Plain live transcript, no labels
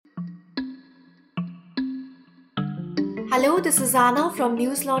Hello, this is Anna from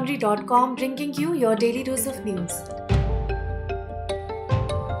newslaundry.com bringing you your daily dose of news.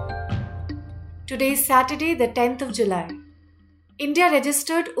 Today is Saturday, the 10th of July. India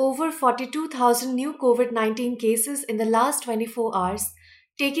registered over 42,000 new COVID-19 cases in the last 24 hours,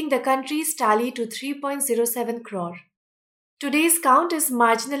 taking the country's tally to 3.07 crore. Today's count is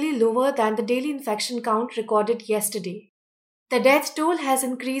marginally lower than the daily infection count recorded yesterday. The death toll has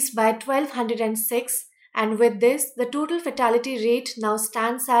increased by 1,206, and with this, the total fatality rate now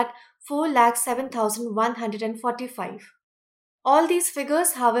stands at 4,07,145. All these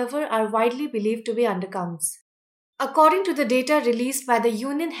figures, however, are widely believed to be undercounts. According to the data released by the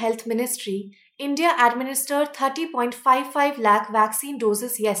Union Health Ministry, India administered 30.55 lakh vaccine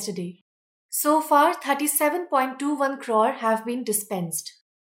doses yesterday. So far, 37.21 crore have been dispensed.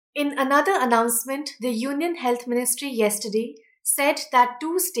 In another announcement, the Union Health Ministry yesterday said that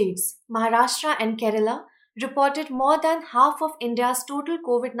two states, Maharashtra and Kerala, reported more than half of India's total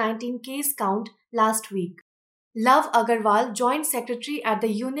COVID-19 case count last week. Love Agarwal, Joint Secretary at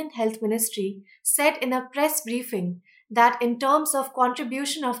the Union Health Ministry, said in a press briefing that in terms of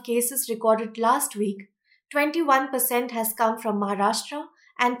contribution of cases recorded last week, 21% has come from Maharashtra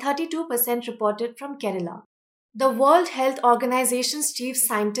and 32% reported from Kerala. The World Health Organization's chief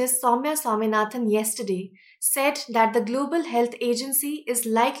scientist Soumya Swaminathan yesterday said that the Global Health Agency is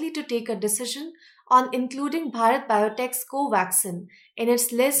likely to take a decision on including Bharat Biotech's Covaxin in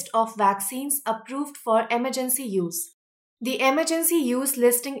its list of vaccines approved for emergency use. The emergency use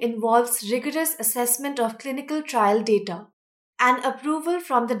listing involves rigorous assessment of clinical trial data. An approval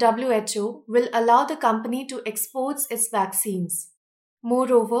from the WHO will allow the company to export its vaccines.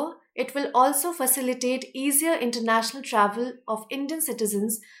 Moreover, it will also facilitate easier international travel of Indian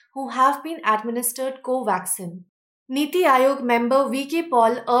citizens who have been administered Covaxin. Niti Aayog member VK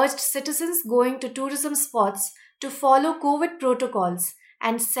Paul urged citizens going to tourism spots to follow COVID protocols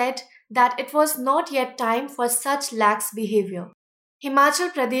and said that it was not yet time for such lax behavior.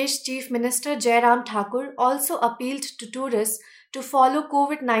 Himachal Pradesh Chief Minister Jairam Thakur also appealed to tourists to follow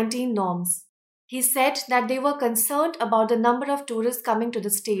COVID-19 norms. He said that they were concerned about the number of tourists coming to the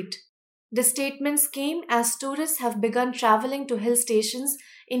state. The statements came as tourists have begun traveling to hill stations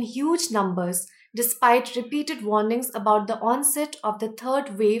in huge numbers despite repeated warnings about the onset of the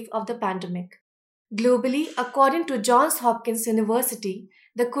third wave of the pandemic. Globally, according to Johns Hopkins University,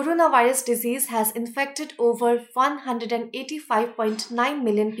 the coronavirus disease has infected over 185.9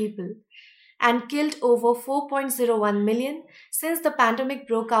 million people and killed over 4.01 million since the pandemic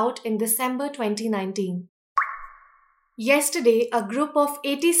broke out in December 2019. Yesterday, a group of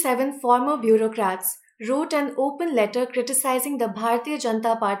 87 former bureaucrats wrote an open letter criticizing the Bharatiya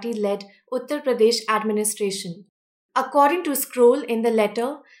Janata Party-led Uttar Pradesh administration. According to Scroll in the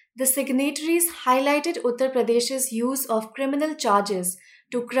letter, the signatories highlighted Uttar Pradesh's use of criminal charges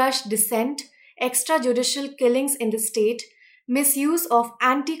to crush dissent, extrajudicial killings in the state, misuse of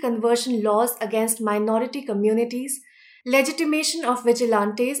anti-conversion laws against minority communities, legitimation of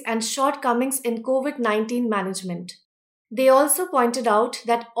vigilantes, and shortcomings in COVID-19 management. They also pointed out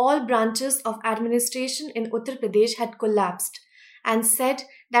that all branches of administration in Uttar Pradesh had collapsed and said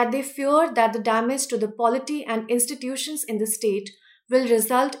that they fear that the damage to the polity and institutions in the state will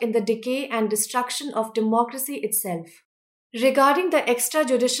result in the decay and destruction of democracy itself. Regarding the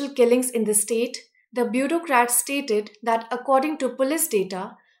extrajudicial killings in the state, the bureaucrats stated that according to police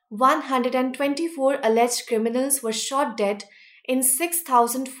data, 124 alleged criminals were shot dead in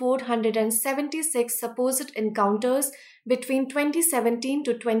 6,476 supposed encounters between 2017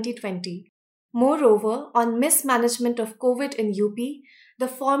 to 2020. Moreover, on mismanagement of COVID in UP, the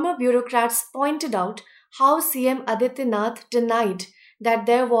former bureaucrats pointed out how CM Adityanath denied that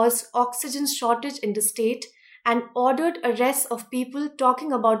there was oxygen shortage in the state and ordered arrests of people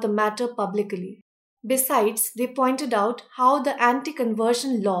talking about the matter publicly. Besides, they pointed out how the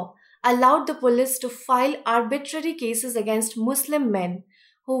anti-conversion law allowed the police to file arbitrary cases against Muslim men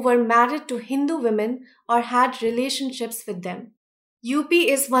who were married to Hindu women or had relationships with them. UP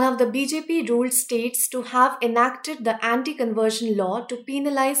is one of the BJP-ruled states to have enacted the anti-conversion law to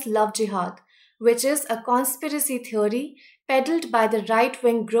penalize love jihad, which is a conspiracy theory peddled by the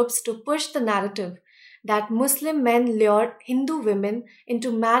right-wing groups to push the narrative that Muslim men lure Hindu women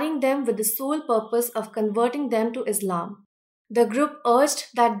into marrying them with the sole purpose of converting them to Islam. The group urged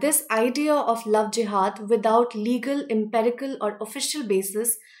that this idea of love jihad without legal, empirical, or official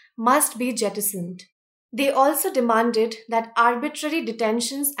basis must be jettisoned. They also demanded that arbitrary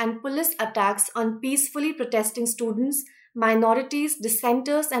detentions and police attacks on peacefully protesting students, minorities,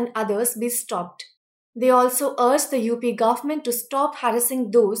 dissenters, and others be stopped. They also urged the UP government to stop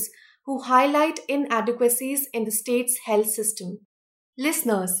harassing those who highlight inadequacies in the state's health system.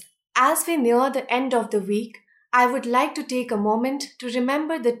 Listeners, as we near the end of the week, I would like to take a moment to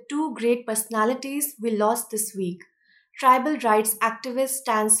remember the two great personalities we lost this week: tribal rights activist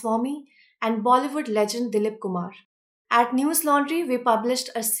Stan Swamy and Bollywood legend Dilip Kumar. At News Laundry, we published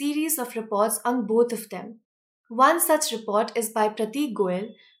a series of reports on both of them. One such report is by Pratik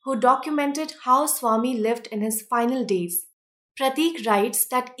Goyal, who documented how Swamy lived in his final days. Pratik writes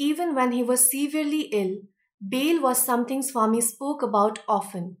that even when he was severely ill, bail was something Swamy spoke about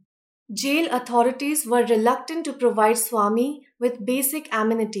often. Jail authorities were reluctant to provide Swamy with basic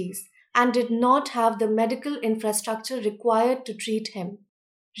amenities and did not have the medical infrastructure required to treat him.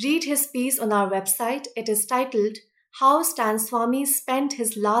 Read his piece on our website. It is titled How Stan Swamy Spent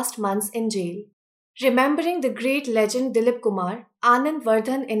His Last Months in Jail. Remembering the great legend Dilip Kumar, Anand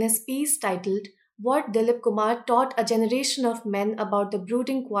Vardhan in his piece titled What Dilip Kumar Taught a Generation of Men About the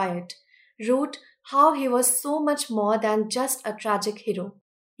Brooding Quiet, wrote how he was so much more than just a tragic hero.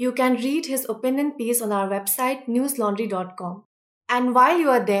 You can read his opinion piece on our website newslaundry.com. And while you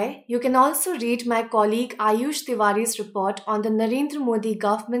are there, you can also read my colleague Ayush Tiwari's report on the Narendra Modi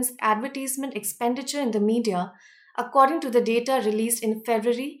government's advertisement expenditure in the media according to the data released in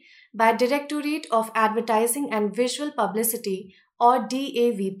February by Directorate of Advertising and Visual Publicity or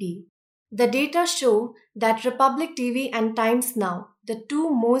DAVP. The data show that Republic TV and Times Now, the two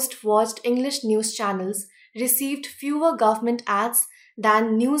most watched English news channels, received fewer government ads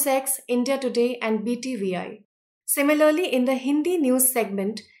than NewsX, India Today, and BTVI. Similarly, in the Hindi news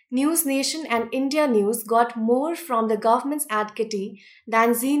segment, News Nation and India News got more from the government's ad kitty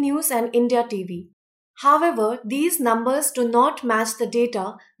than Zee News and India TV. However, these numbers do not match the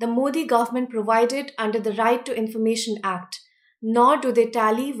data the Modi government provided under the Right to Information Act, nor do they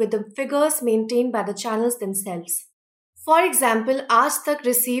tally with the figures maintained by the channels themselves. For example, Aaj Tak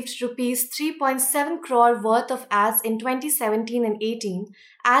received rupees 3.7 crore worth of ads in 2017 and 18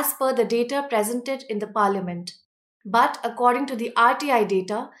 as per the data presented in the parliament. But according to the RTI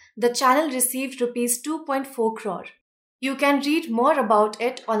data, the channel received rupees 2.4 crore. You can read more about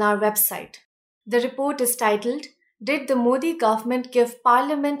it on our website. The report is titled, Did the Modi government give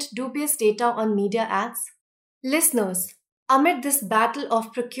Parliament dubious data on media ads? Listeners, amid this battle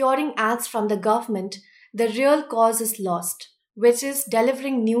of procuring ads from the government, the real cause is lost, which is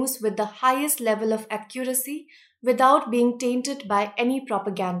delivering news with the highest level of accuracy without being tainted by any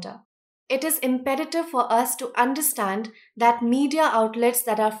propaganda. It is imperative for us to understand that media outlets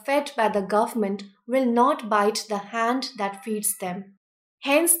that are fed by the government will not bite the hand that feeds them.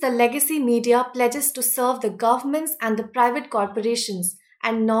 Hence, the legacy media pledges to serve the governments and the private corporations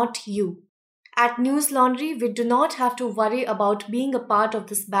and not you. At News Laundry, we do not have to worry about being a part of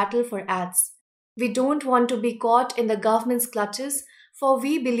this battle for ads. We don't want to be caught in the government's clutches, for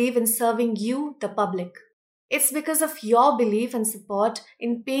we believe in serving you, the public. It's because of your belief and support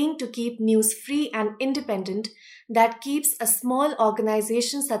in paying to keep news free and independent that keeps a small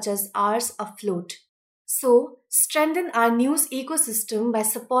organization such as ours afloat. So, strengthen our news ecosystem by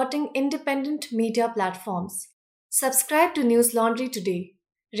supporting independent media platforms. Subscribe to News Laundry today.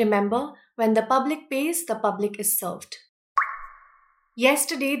 Remember, when the public pays, the public is served.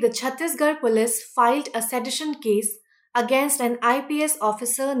 Yesterday, the Chhattisgarh police filed a sedition case against an IPS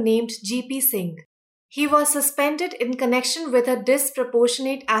officer named GP Singh. He was suspended in connection with a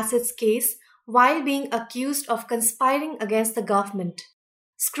disproportionate assets case while being accused of conspiring against the government.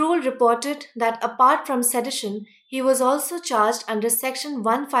 Scroll reported that apart from sedition, he was also charged under Section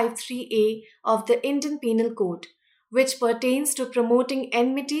 153A of the Indian Penal Code, which pertains to promoting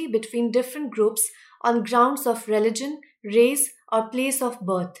enmity between different groups on grounds of religion, race, or place of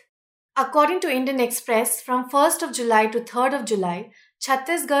birth. According to Indian Express, from 1st of July to 3rd of July,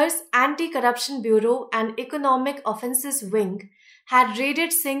 Chhattisgarh's Anti-Corruption Bureau and Economic Offences Wing had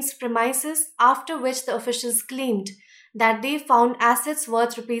raided Singh's premises, after which the officials claimed that they found assets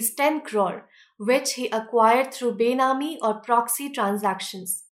worth rupees 10 crore, which he acquired through Benami or proxy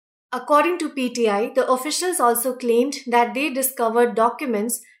transactions. According to PTI, the officials also claimed that they discovered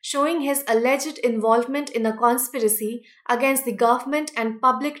documents showing his alleged involvement in a conspiracy against the government and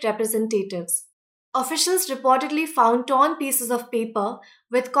public representatives. Officials reportedly found torn pieces of paper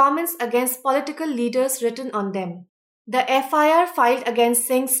with comments against political leaders written on them. The FIR filed against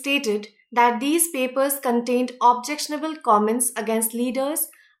Singh stated that these papers contained objectionable comments against leaders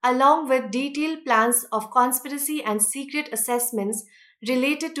along with detailed plans of conspiracy and secret assessments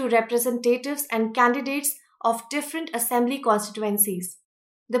related to representatives and candidates of different assembly constituencies.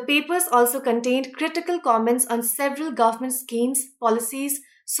 The papers also contained critical comments on several government schemes, policies,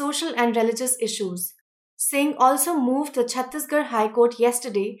 social and religious issues. Singh also moved the Chhattisgarh High Court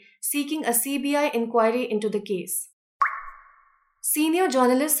yesterday seeking a CBI inquiry into the case. Senior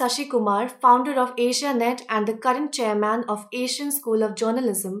journalist Sashi Kumar, founder of AsiaNet and the current chairman of Asian School of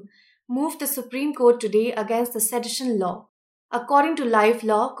Journalism, moved the Supreme Court today against the sedition law. According to Live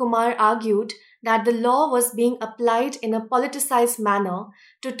Law, Kumar argued that the law was being applied in a politicized manner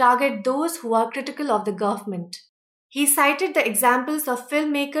to target those who are critical of the government. He cited the examples of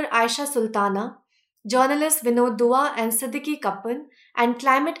filmmaker Aisha Sultana, journalist Vinod Dua and Siddiqui Kappan, and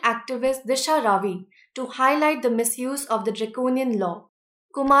climate activist Disha Ravi to highlight the misuse of the draconian law.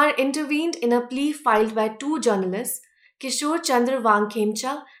 Kumar intervened in a plea filed by two journalists, Kishore Chandra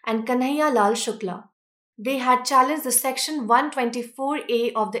Wangkhemcha and Kanhaiya Lal Shukla. They had challenged the Section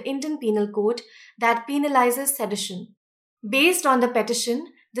 124A of the Indian Penal Code that penalizes sedition. Based on the petition,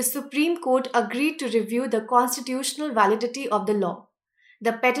 the Supreme Court agreed to review the constitutional validity of the law.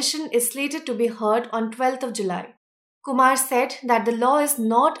 The petition is slated to be heard on 12th of July. Kumar said that the law is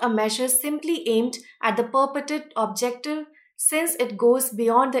not a measure simply aimed at the purported objective since it goes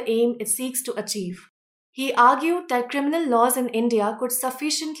beyond the aim it seeks to achieve. He argued that criminal laws in India could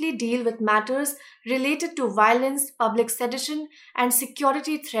sufficiently deal with matters related to violence, public sedition, and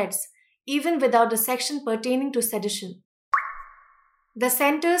security threats, even without the section pertaining to sedition. The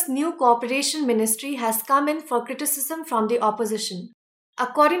centre's new cooperation ministry has come in for criticism from the opposition.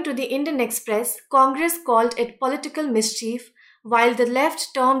 According to the Indian Express, Congress called it political mischief, while the left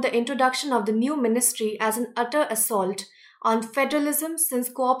termed the introduction of the new ministry as an utter assault on federalism since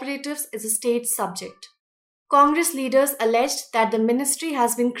cooperatives is a state subject. Congress leaders alleged that the ministry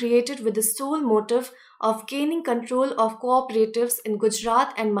has been created with the sole motive of gaining control of cooperatives in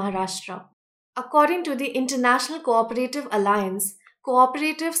Gujarat and Maharashtra. According to the International Cooperative Alliance,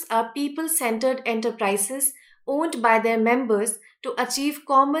 cooperatives are people-centered enterprises owned by their members to achieve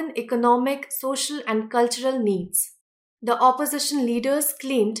common economic, social, and cultural needs. The opposition leaders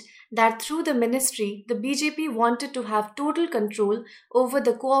claimed that through the ministry, the BJP wanted to have total control over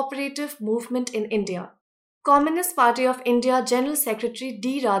the cooperative movement in India. Communist Party of India General Secretary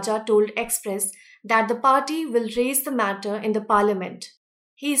D. Raja told Express that the party will raise the matter in the parliament.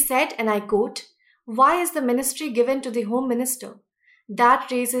 He said, and I quote, "Why is the ministry given to the Home Minister? That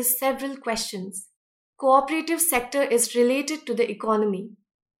raises several questions. Cooperative sector is related to the economy.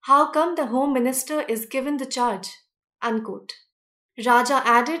 How come the Home Minister is given the charge?" Unquote. Raja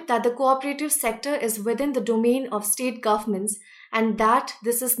added that the cooperative sector is within the domain of state governments and that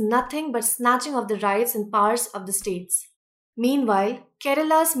this is nothing but snatching of the rights and powers of the states. Meanwhile,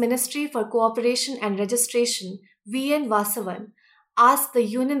 Kerala's Ministry for Cooperation and Registration, V.N. Vasavan, asked the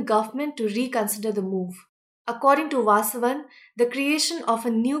union government to reconsider the move. According to Vasavan, the creation of a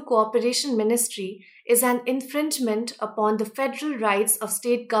new cooperation ministry is an infringement upon the federal rights of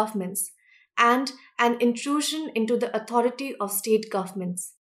state governments and an intrusion into the authority of state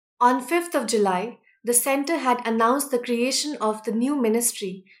governments. On 5th of July, the centre had announced the creation of the new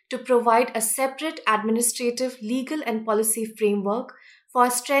ministry to provide a separate administrative, legal and policy framework for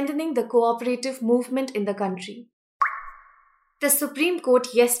strengthening the cooperative movement in the country. The Supreme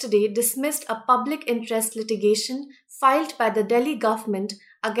Court yesterday dismissed a public interest litigation filed by the Delhi government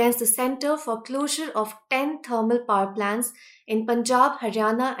against the Centre for closure of 10 thermal power plants in Punjab,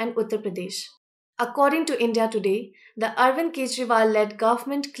 Haryana and Uttar Pradesh. According to India Today, the Arvind Kejriwal-led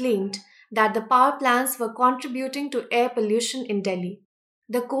government claimed that the power plants were contributing to air pollution in Delhi.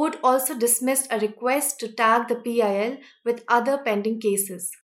 The court also dismissed a request to tag the PIL with other pending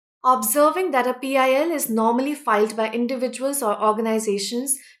cases. Observing that a PIL is normally filed by individuals or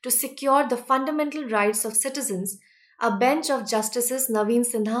organizations to secure the fundamental rights of citizens, a bench of Justices Naveen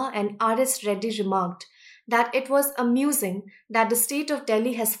Sinha and R.S. Reddy remarked that it was amusing that the state of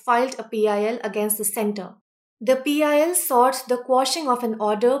Delhi has filed a PIL against the centre. The PIL sought the quashing of an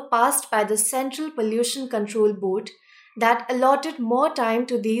order passed by the Central Pollution Control Board that allotted more time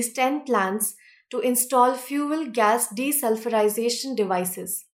to these 10 plants to install fuel gas desulfurization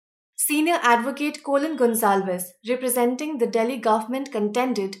devices. Senior advocate Colin Gonsalves, representing the Delhi government,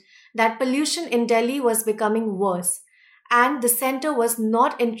 contended that pollution in Delhi was becoming worse, and the centre was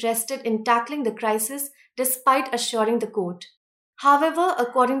not interested in tackling the crisis despite assuring the court. However,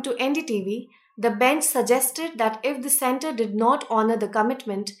 according to NDTV, the bench suggested that if the centre did not honour the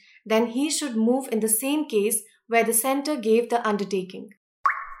commitment, then he should move in the same case where the centre gave the undertaking.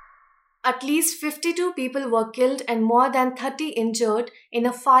 At least 52 people were killed and more than 30 injured in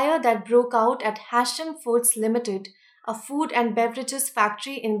a fire that broke out at Hashim Foods Limited, a food and beverages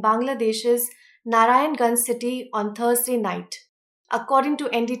factory in Bangladesh's Narayanganj city on Thursday night. According to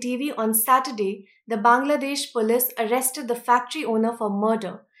NDTV, on Saturday, the Bangladesh police arrested the factory owner for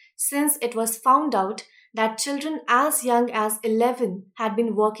murder, since it was found out that children as young as 11 had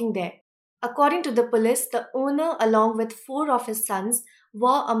been working there. According to the police, the owner, along with four of his sons,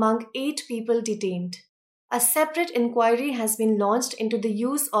 were among 8 people detained. A separate inquiry has been launched into the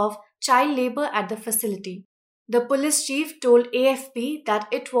use of child labor at the facility. The police chief told AFP that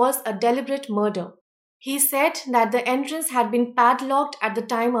it was a deliberate murder. He said that the entrance had been padlocked at the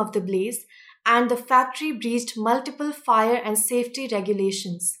time of the blaze and the factory breached multiple fire and safety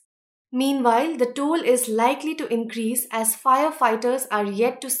regulations. Meanwhile, the toll is likely to increase as firefighters are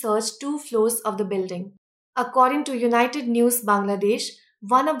yet to search 2 floors of the building. According to United News Bangladesh,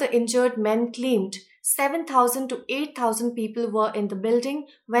 one of the injured men claimed 7,000 to 8,000 people were in the building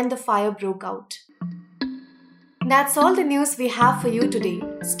when the fire broke out. That's all the news we have for you today.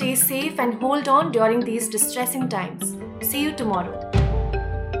 Stay safe and hold on during these distressing times. See you tomorrow.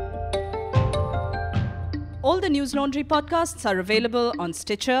 All the News Laundry podcasts are available on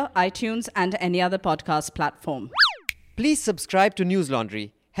Stitcher, iTunes, and any other podcast platform. Please subscribe to News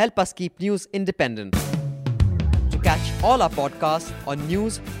Laundry. Help us keep news independent. To catch all our podcasts on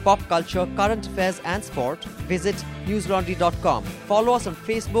news, pop culture, current affairs, and sport, visit newslaundry.com. Follow us on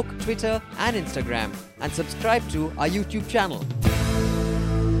Facebook, Twitter, and Instagram, and subscribe to our YouTube channel.